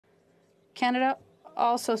Canada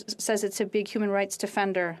also says it's a big human rights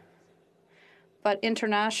defender, but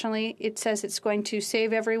internationally it says it's going to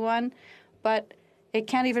save everyone, but it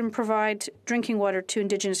can't even provide drinking water to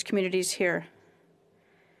Indigenous communities here.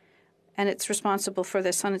 And it's responsible for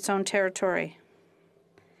this on its own territory.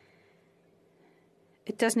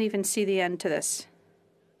 It doesn't even see the end to this.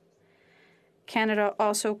 Canada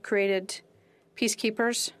also created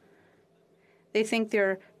peacekeepers. They think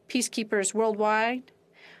they're peacekeepers worldwide,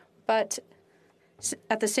 but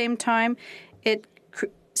at the same time, it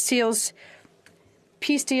seals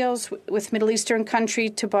peace deals with Middle Eastern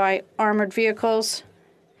countries to buy armored vehicles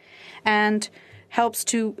and helps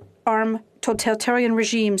to arm totalitarian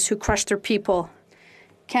regimes who crush their people.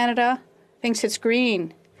 Canada thinks it's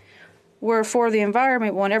green. We're for the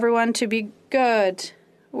environment, we want everyone to be good.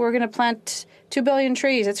 We're going to plant 2 billion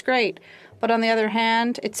trees, it's great. But on the other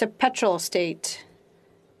hand, it's a petrol state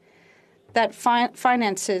that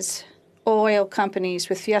finances oil companies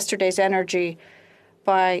with yesterday's energy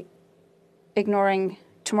by ignoring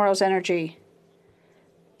tomorrow's energy.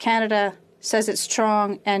 Canada says it's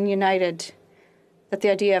strong and united, that the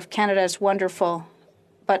idea of Canada is wonderful,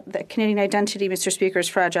 but the Canadian identity, Mr. Speaker, is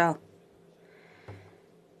fragile.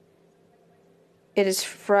 It is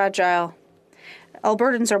fragile.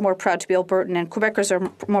 Albertans are more proud to be Albertan, and Quebecers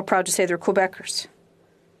are more proud to say they're Quebecers.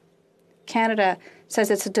 Canada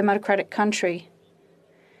says it's a democratic country,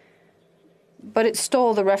 but it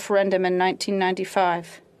stole the referendum in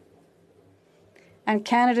 1995. And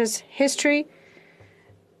Canada's history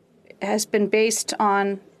has been based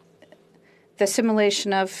on the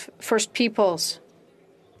assimilation of First Peoples.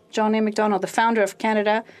 John A. Macdonald, the founder of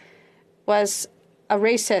Canada, was a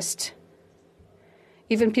racist,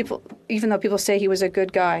 even though people say he was a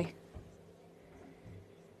good guy.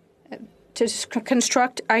 To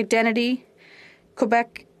construct identity,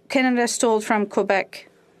 Canada stole from Quebec.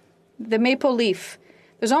 The maple leaf,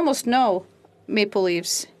 there's almost no maple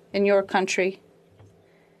leaves in your country.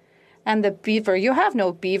 And the beaver, you have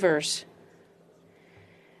no beavers.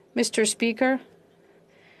 Mr. Speaker,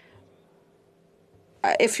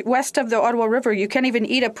 if west of the Ottawa River, you can't even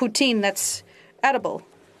eat a poutine that's edible.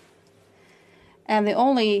 And the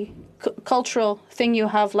only cultural thing you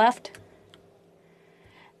have left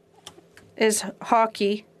is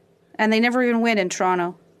hockey, and they never even win in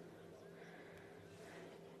Toronto.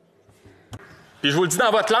 Puis je vous le dis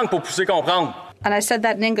dans votre langue pour pousser comprendre. And I said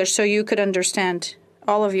that in English so you could understand,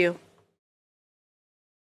 all of you.